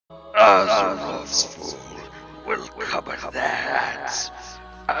Azeroth's fall will cover that,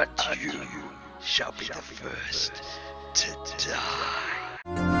 and you shall be the first to die.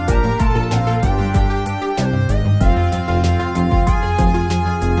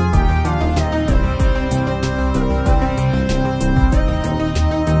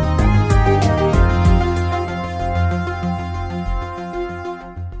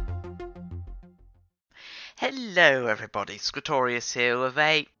 Hello everybody, Scratorious here with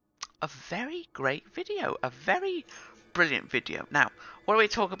a very great video, a very brilliant video. Now, what do we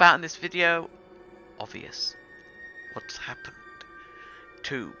talk about in this video? Obvious. What's happened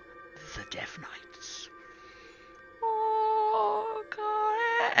to the Death Knights? Oh,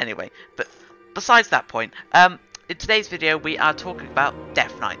 God. Anyway, but besides that point, in today's video we are talking about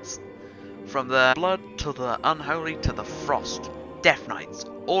Death Knights. From the blood to the unholy to the frost, Death Knights,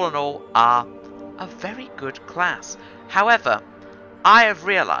 all in all, are a very good class. However, I have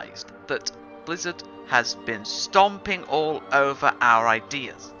realised that Blizzard has been stomping all over our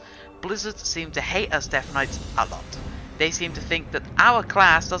ideas. Blizzard seem to hate us Death Knights a lot. They seem to think that our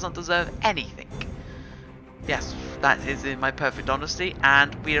class doesn't deserve anything. Yes, that is in my perfect honesty,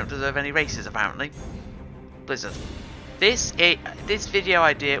 and we don't deserve any races apparently. Blizzard. This video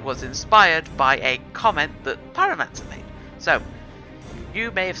idea was inspired by a comment that Pyromancer made. So,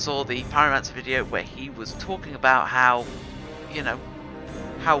 you may have saw the Pyromancer video where he was talking about how, you know,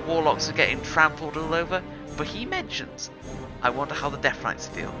 how warlocks are getting trampled all over, but he mentions, I wonder how the Death Knights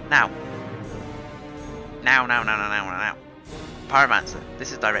feel. Now. Pyromancer,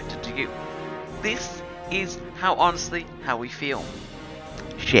 this is directed to you. This is honestly how we feel.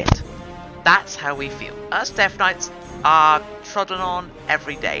 Shit. That's how we feel. Us Death Knights are trodden on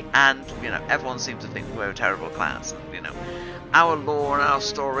every day, and, you know, everyone seems to think we're a terrible class, and, you know, our lore and our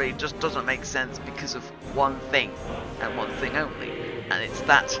story just doesn't make sense because of one thing, and one thing only, and it's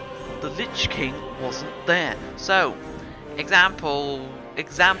that the Lich King wasn't there. So, example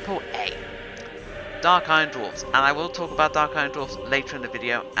A, Dark Iron Dwarves, and I will talk about Dark Iron Dwarves later in the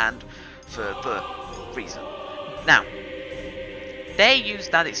video, and for the reason. Now, they use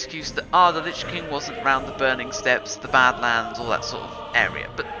that excuse that, the Lich King wasn't around the Burning Steppes, the Badlands, all that sort of area,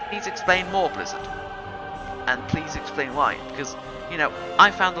 but please explain more, Blizzard. And please explain why, because, you know, I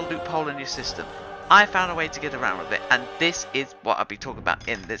found a loophole in your system. I found a way to get around with it, and this is what I'll be talking about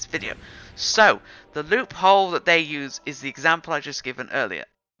in this video. So, the loophole that they use is the example I just given earlier,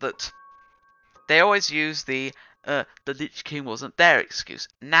 that they always use the Lich King wasn't there excuse.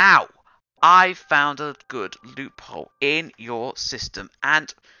 Now, I found a good loophole in your system,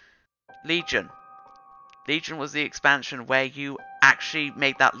 and Legion was the expansion where you actually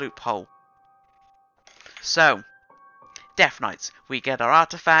made that loophole. So, Death Knights, we get our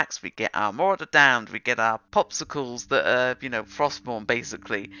artifacts, we get our Mordor Damned, we get our popsicles that are, you know, Frostborn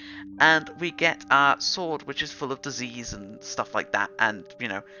basically, and we get our sword which is full of disease and stuff like that, and, you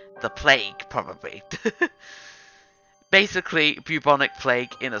know, the plague probably. Basically, bubonic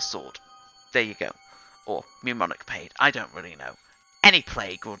plague in a sword. There you go. Or mnemonic plague, I don't really know. Any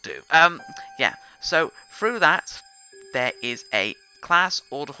plague will do. Yeah, so through that, there is a class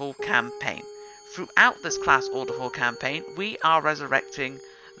order hall campaign. Throughout this class order hall campaign, we are resurrecting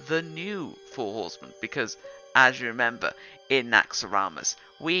the new Four Horsemen, because, as you remember, in Naxxramas,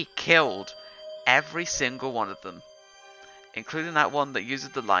 we killed every single one of them, including that one that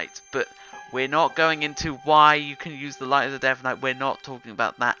uses the light, but we're not going into why you can use the light of the Death Knight. We're not talking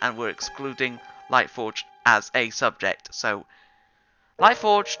about that, and we're excluding Lightforged as a subject. So,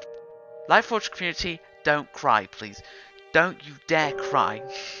 Lightforged community, don't cry, please. Don't you dare cry.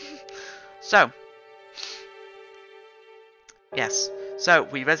 So, yes, so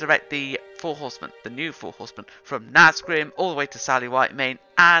we resurrect the Four Horsemen, the new Four Horsemen, from Nazgrim all the way to Sally Whitemane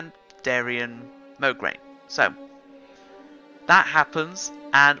and Darien Mograine. So, that happens,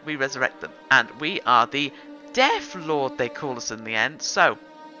 and we resurrect them, and we are the Death Lord, they call us in the end. So,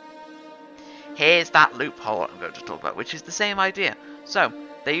 here's that loophole I'm going to talk about, which is the same idea. So,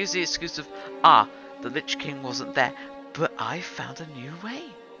 they use the excuse of, the Lich King wasn't there, but I found a new way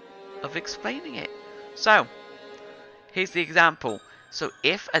of explaining it. So, here's the example. So,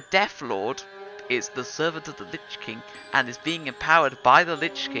 if a Death Lord is the servant of the Lich King and is being empowered by the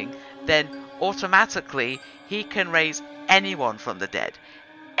Lich King, then automatically he can raise anyone from the dead.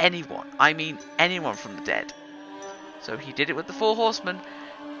 Anyone. I mean anyone from the dead. So he did it with the Four Horsemen.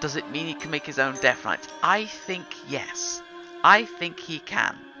 Does it mean he can make his own Death Knights? I think yes. I think he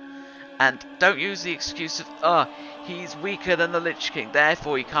can. And don't use the excuse of, he's weaker than the Lich King,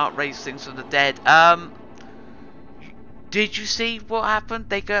 therefore he can't raise things from the dead. Did you see what happened?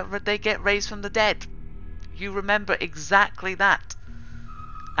 They get raised from the dead. You remember exactly that.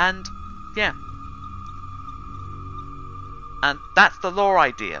 And yeah, and that's the lore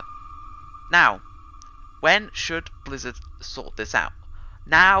idea. Now, when should Blizzard sort this out?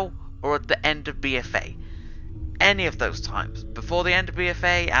 Now or at the end of BFA? Any of those times. Before the end of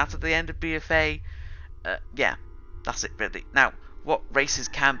BFA, after the end of BFA, yeah, that's it really. Now, what races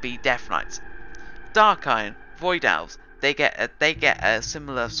can be Death Knights? Dark Iron, Void Elves, they get a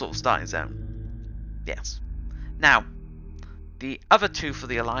similar sort of starting zone. Yes. Now, the other two for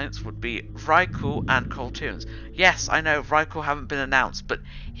the Alliance would be Vrykul and Coltoons. Yes, I know Vrykul haven't been announced, but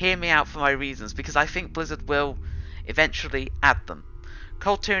hear me out for my reasons, because I think Blizzard will eventually add them.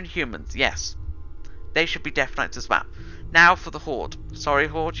 Coltoon humans, yes. They should be Death Knights as well. Now for the Horde. Sorry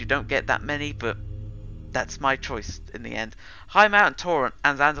Horde, you don't get that many, but that's my choice in the end. High Mountain Torrent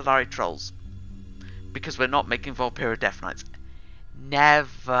and Zandalari Trolls. Because we're not making Volpira Death Knights.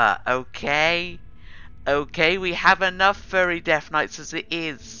 Never, okay? Okay, we have enough furry Death Knights as it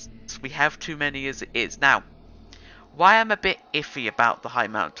is. We have too many as it is. Now, why I'm a bit iffy about the High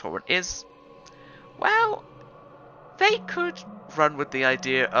Mountain Torrent is, well, they could run with the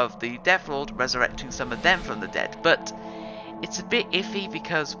idea of the Death Lord resurrecting some of them from the dead, but it's a bit iffy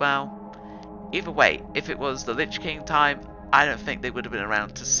because, well, either way, if it was the Lich King time, I don't think they would have been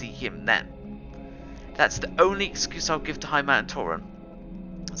around to see him then. That's the only excuse I'll give to High Mountain Torrent.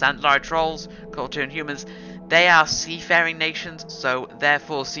 Zandalari Trolls, Coltoon humans, they are seafaring nations, so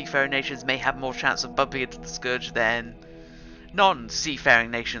therefore seafaring nations may have more chance of bumping into the Scourge than non-seafaring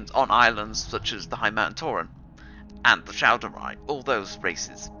nations on islands such as the High Mountain Torrent and the Shadowrai, all those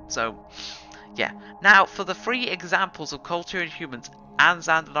races. So, yeah. Now, for the three examples of Coltoon humans and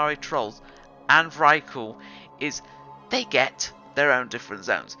Zandalari Trolls and Vrykul, is they get their own different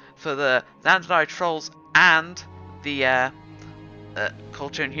zones. For the Zandalari Trolls and the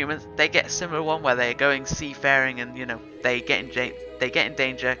Coltoon humans, they get a similar one where they're going seafaring and, you know, they get in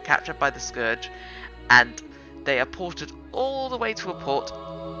danger, captured by the Scourge, and they are ported all the way to a port.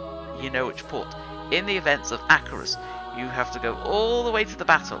 You know which port. In the events of Acarus, you have to go all the way to the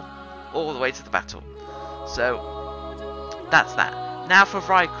battle. All the way to the battle. So, that's that. Now for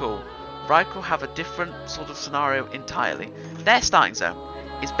Vrykul. Vrykul have a different sort of scenario entirely. Their starting zone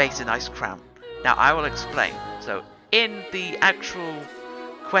is based in Icecrown. Now, I will explain. So, in the actual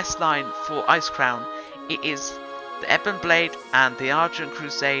quest line for Icecrown, it is the Ebon Blade and the Argent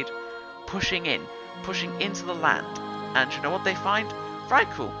Crusade pushing into the land. And you know what they find?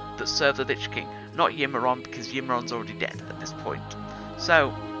 Vrykul that serve the Lich King, not Yimmeron, because Yimmeron's already dead at this point.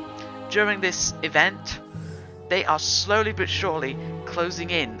 So, during this event, they are slowly but surely closing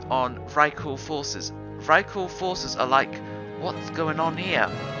in on Vrykul forces. Vrykul forces are like, what's going on here?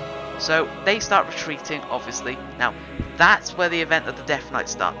 So they start retreating, obviously. Now, that's where the event of the Death Knight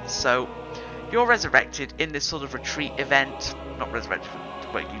starts. So you're resurrected in this sort of retreat event. Not resurrected,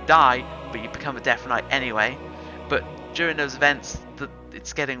 well, you die, but you become a Death Knight anyway. But during those events,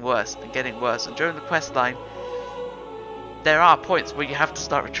 it's getting worse and getting worse. And during the quest line, there are points where you have to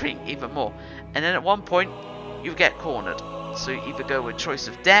start retreating even more. And then at one point, you get cornered. So you either go with choice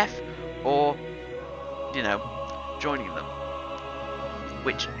of death or, you know, joining them.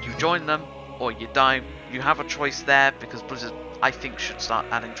 Which, you join them or you die. You have a choice there because Blizzard, I think, should start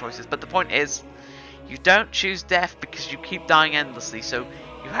adding choices. But the point is, you don't choose death because you keep dying endlessly. So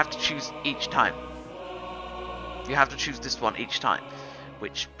you have to choose each time. You have to choose this one each time.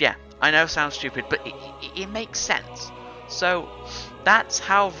 Which, yeah, I know sounds stupid, but it makes sense. So, that's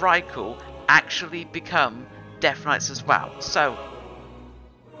how Vrykul actually become Death Knights as well. So,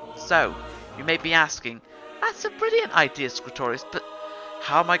 you may be asking, that's a brilliant idea, Scratorious, but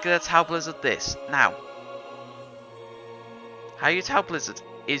how am I going to tell Blizzard this? Now, how you tell Blizzard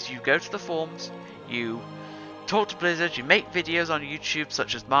is you go to the forums, you talk to Blizzard, you make videos on YouTube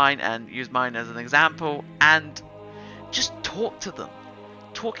such as mine, and use mine as an example, and just talk to them.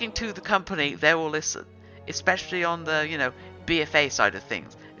 Talking to the company, they will listen. Especially on the, you know, BFA side of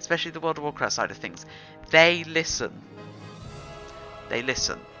things. Especially the World of Warcraft side of things. They listen. They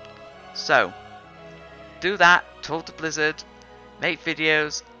listen. So, do that, talk to Blizzard, make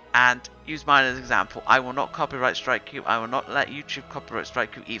videos, and use mine as an example. I will not copyright strike you. I will not let YouTube copyright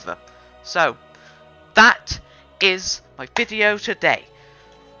strike you either. So, that is my video today.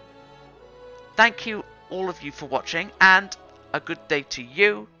 Thank you, all of you, for watching, and a good day to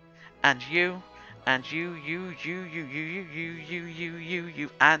you, and you, and you,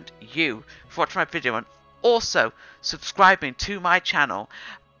 and you for watching my video, and also subscribing to my channel.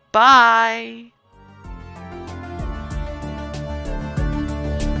 Bye!